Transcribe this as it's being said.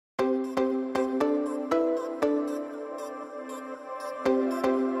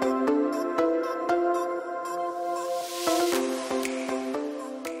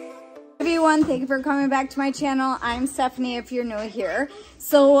everyone, thank you for coming back to my channel. I'm Stephanie if you're new here.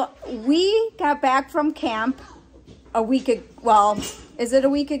 So we got back from camp a week ago. Well, is it a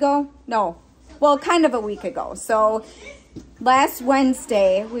week ago? No, well, kind of a week ago. So last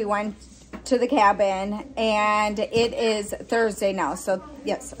Wednesday we went to the cabin and it is Thursday now. So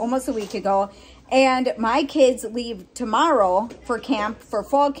yes, almost a week ago. And my kids leave tomorrow for camp, for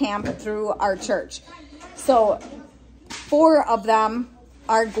fall camp through our church. So 4 of them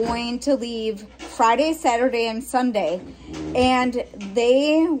are going to leave Friday, Saturday, and Sunday, and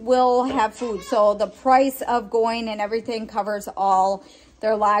they will have food. So the price of going and everything covers all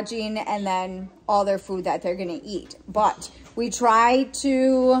their lodging and then all their food that they're going to eat. But we try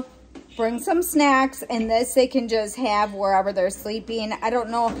to bring some snacks, and this they can just have wherever they're sleeping. I don't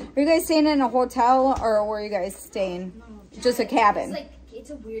know. Are you guys staying in a hotel or where are you guys staying? No, just a cabin.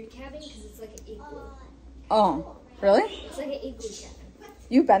 It's a weird cabin because it's like an igloo. Oh, really? It's like an igloo cabin.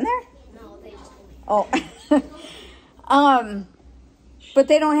 You've been there? No, they just told me. Oh. But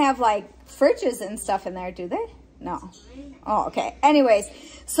they don't have like fridges and stuff in there, do they? No. Oh, okay. Anyways,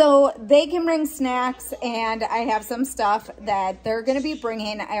 so they can bring snacks, and I have some stuff that they're going to be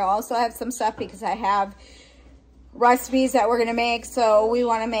bringing. I also have some stuff because I have recipes that we're going to make. So we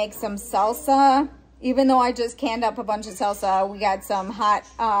want to make some salsa. Even though I just canned up a bunch of salsa, we got some hot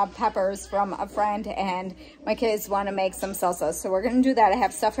peppers from a friend, and my kids want to make some salsa. So we're going to do that. I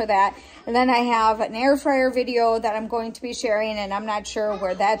have stuff for that. And then I have an air fryer video that I'm going to be sharing, and I'm not sure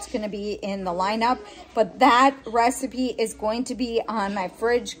where that's going to be in the lineup. But that recipe is going to be on my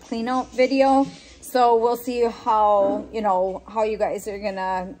fridge clean out video. So we'll see how, how you guys are going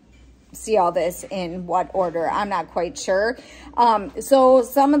to see all this in what order. I'm not quite sure. So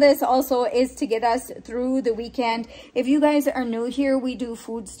some of this also is to get us through the weekend. If you guys are new here, we do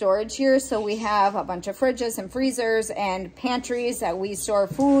food storage here. So we have a bunch of fridges and freezers and pantries that we store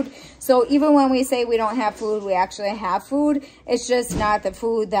food. So even when we say we don't have food, we actually have food. It's just not the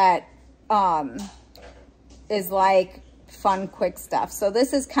food that is like fun, quick stuff. So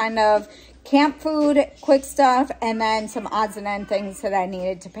this is kind of camp food, quick stuff, and then some odds and end things that I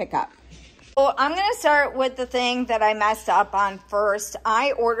needed to pick up. So I'm going to start with the thing that I messed up on first.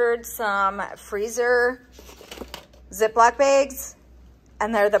 I ordered some freezer Ziploc bags,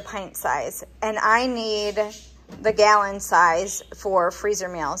 and they're the pint size. And I need the gallon size for freezer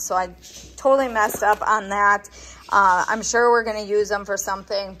meals. So I totally messed up on that. I'm sure we're going to use them for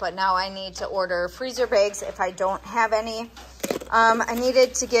something, but now I need to order freezer bags if I don't have any. I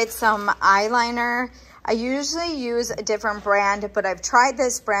needed to get some eyeliner. I usually use a different brand, but I've tried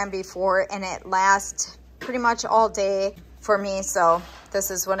this brand before and it lasts pretty much all day for me. So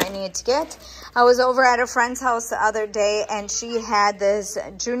this is what I need to get. I was over at a friend's house the other day and she had this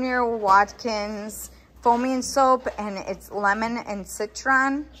Junior Watkins foaming soap, and it's lemon and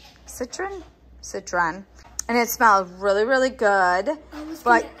citron. And it smells really, really good. I was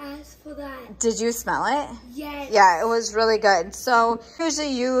going to ask for that. Did you smell it? Yes. Yeah, it was really good. So I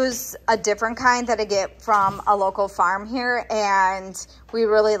usually use a different kind that I get from a local farm here, and we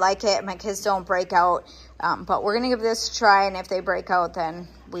really like it. My kids don't break out, but we're going to give this a try, and if they break out, then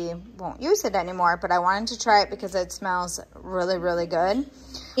we won't use it anymore. But I wanted to try it because it smells really, really good.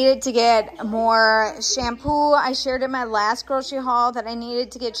 Needed to get more shampoo. I shared in my last grocery haul that I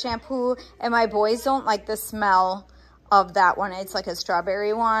needed to get shampoo, and my boys don't like the smell of that one. It's like a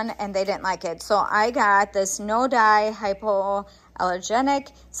strawberry one, and they didn't like it. So I got this no dye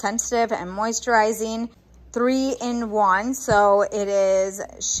hypoallergenic, sensitive, and moisturizing 3-in-1. So it is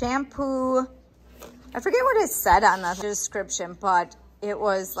shampoo. I forget what it said on the description, but it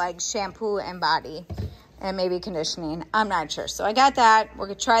was like shampoo and body and maybe conditioning. I'm not sure. So I got that. We're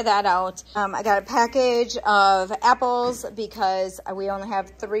going to try that out. I got a package of apples because we only have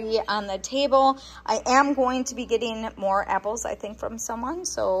 3 on the table. I am going to be getting more apples, I think, from someone.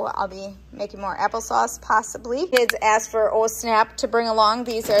 So I'll be making more applesauce, possibly. Kids asked for Oh Snap to bring along.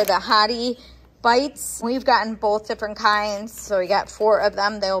 These are the Hottie Bites. We've gotten both different kinds. So we got 4 of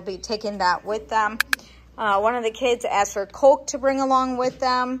them. They'll be taking that with them. One of the kids asked for Coke to bring along with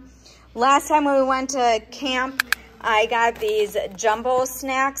them. Last time when we went to camp, I got these jumbo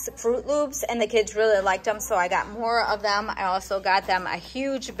snacks, Fruit Loops, and the kids really liked them, so I got more of them. I also got them a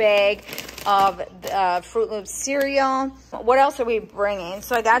huge bag of Fruit Loops cereal. What else are we bringing?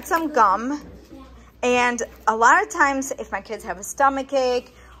 So I got some gum, and a lot of times if my kids have a stomach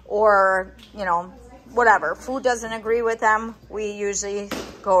ache or, whatever, food doesn't agree with them, we usually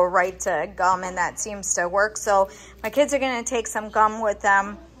go right to gum, and that seems to work. So my kids are going to take some gum with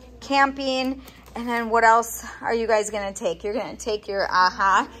them camping. And then what else are you guys going to take? You're going to take your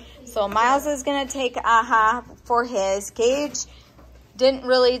AHA. So Miles is going to take AHA for his. Gage didn't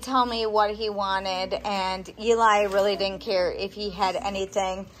really tell me what he wanted, and Eli really didn't care if he had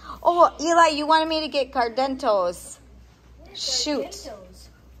anything. Oh, Eli, you wanted me to get Gardentos. Shoot.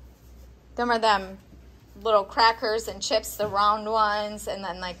 Them are them little crackers and chips, the round ones, and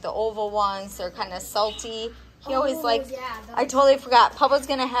then like the oval ones. They're kind of salty. He always likes, I totally forgot. Papa's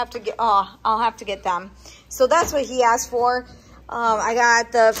going to have to get, I'll have to get them. So that's what he asked for. I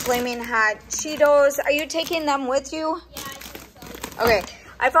got the Flaming Hot Cheetos. Are you taking them with you? Yeah, I think so. Okay.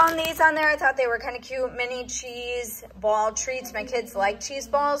 I found these on there. I thought they were kind of cute. Mini cheese ball treats. My kids like cheese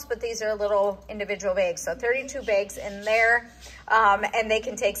balls, but these are little individual bags. So 32 bags in there. And they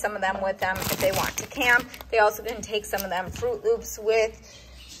can take some of them with them if they want to camp. They also can take some of them Fruit Loops with.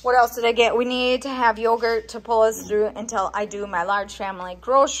 What else did I get? We need to have yogurt to pull us through until I do my large family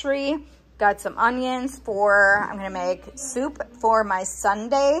grocery. Got some onions for, I'm going to make soup for my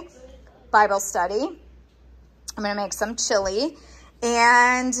Sunday Bible study. I'm going to make some chili.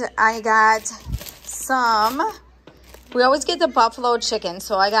 And I got some, we always get the buffalo chicken.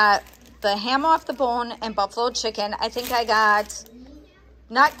 So I got the ham off the bone and buffalo chicken. I think I got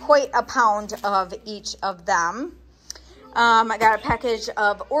not quite a pound of each of them. I got a package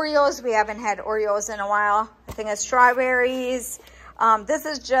of Oreos. We haven't had Oreos in a while. I think it's strawberries. This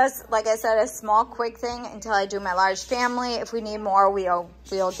is just, like I said, a small, quick thing until I do my large family. If we need more, we'll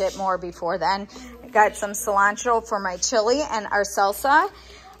get more before then. I got some cilantro for my chili and our salsa.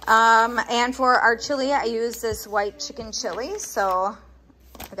 And for our chili, I use this white chicken chili. So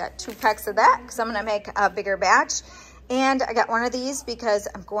I got 2 packs of that because I'm going to make a bigger batch. And I got one of these because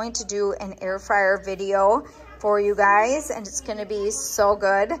I'm going to do an air fryer video for you guys. And it's going to be so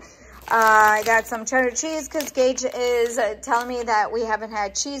good. I got some cheddar cheese because Gage is telling me that we haven't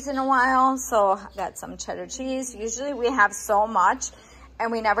had cheese in a while. So I got some cheddar cheese. Usually we have so much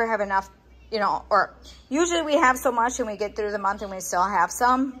and we never have enough, you know, or usually we have so much and we get through the month and we still have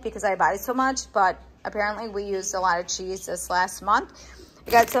some because I buy so much. But apparently we used a lot of cheese this last month.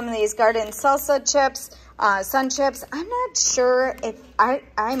 I got some of these garden salsa chips, sun chips. I'm not sure if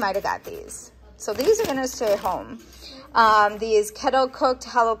I might have got these. So these are going to stay home. These kettle cooked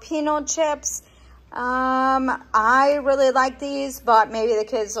jalapeno chips. I really like these, but maybe the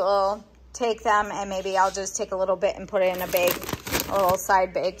kids will take them and maybe I'll just take a little bit and put it in a bag, a little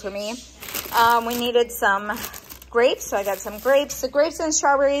side bag for me. We needed some grapes, so I got some grapes. The grapes and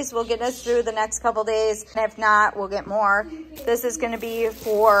strawberries will get us through the next couple days. And if not, we'll get more. This is going to be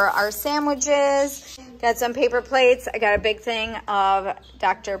for our sandwiches. Got some paper plates. I got a big thing of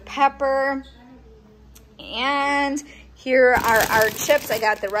Dr. Pepper. And here are our chips. I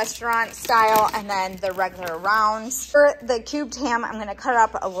got the restaurant style and then the regular rounds. For the cubed ham, I'm going to cut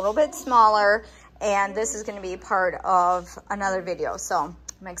up a little bit smaller. And this is going to be part of another video. So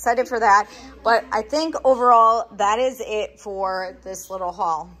I'm excited for that. But I think overall, that is it for this little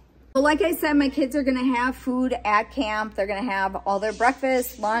haul. Well, like I said, my kids are going to have food at camp. They're going to have all their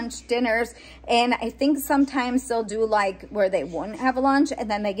breakfast, lunch, dinners. And I think sometimes they'll do like where they wouldn't have a lunch and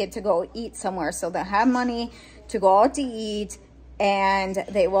then they get to go eat somewhere. So they'll have money to go out to eat and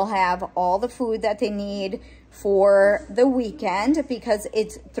they will have all the food that they need for the weekend because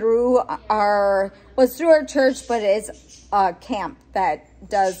it's through our, well, it's through our church, but it's a camp that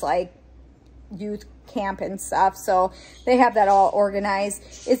does like youth camp and stuff. So they have that all organized.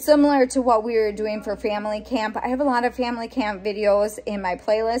 It's similar to what we were doing for family camp. I have a lot of family camp videos in my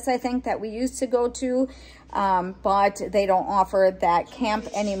playlist, I think, that we used to go to, but they don't offer that camp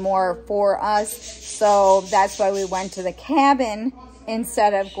anymore for us. So that's why we went to the cabin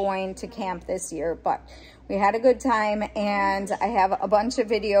instead of going to camp this year. But we had a good time and I have a bunch of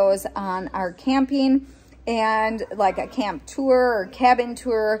videos on our camping and like a camp tour or cabin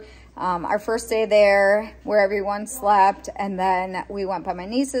tour. Our first day there where everyone slept, and then we went by my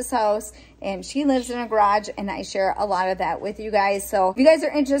niece's house and she lives in a garage and I share a lot of that with you guys. So if you guys are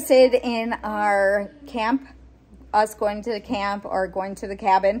interested in our camp, us going to the camp or going to the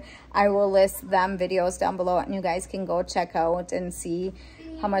cabin, I will list them videos down below and you guys can go check out and see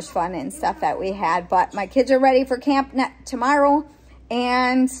how much fun and stuff that we had. But my kids are ready for camp tomorrow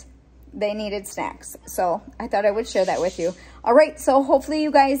and they needed snacks. So I thought I would share that with you. All right, so hopefully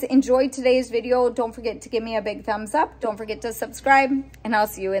you guys enjoyed today's video. Don't forget to give me a big thumbs up. Don't forget to subscribe, and I'll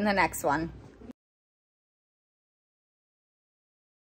see you in the next one.